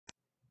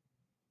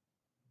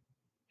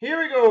Here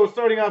we go,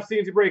 starting off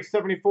C&C break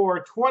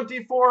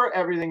 74-24,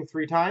 everything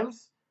 3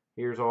 times.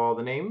 Here's all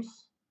the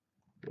names.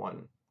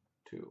 1,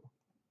 2,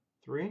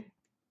 3.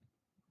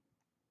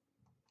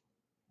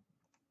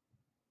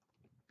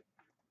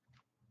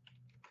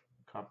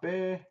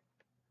 Copy.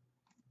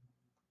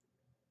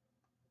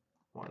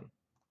 1,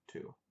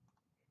 2,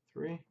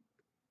 3.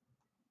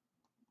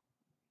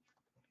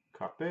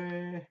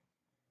 Copy.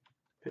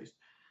 Paste.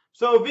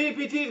 So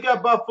VPT's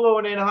got Buffalo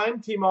and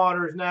Anaheim. Team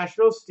Otters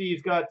Nashville.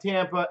 Steve's got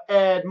Tampa,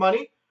 Ed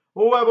Money.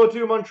 Webo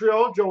 2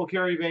 Montreal. Joel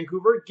Carey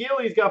Vancouver.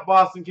 Gilly's got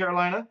Boston,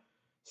 Carolina.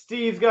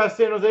 Steve's got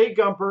San Jose.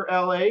 Gumper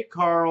LA.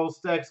 Carl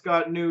Steck's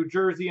got New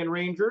Jersey and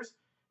Rangers.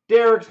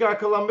 Derek's got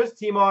Columbus.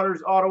 Team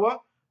Otters Ottawa.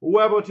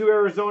 Webo 2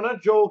 Arizona.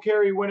 Joel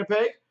Carey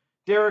Winnipeg.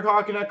 Derek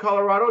Hawken at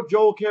Colorado.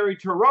 Joel Carey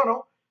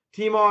Toronto.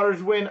 Team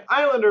Otters win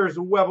Islanders.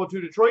 Webo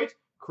 2 Detroit.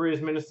 Chris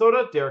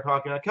Minnesota. Derek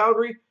Hawken at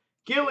Calgary.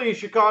 Gilly,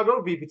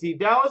 Chicago, VPT,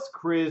 Dallas,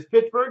 Chris,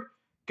 Pittsburgh,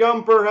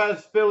 Gumper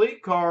has Philly,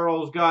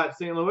 Carl's got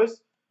St. Louis,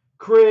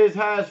 Chris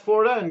has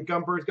Florida, and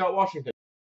Gumper's got Washington.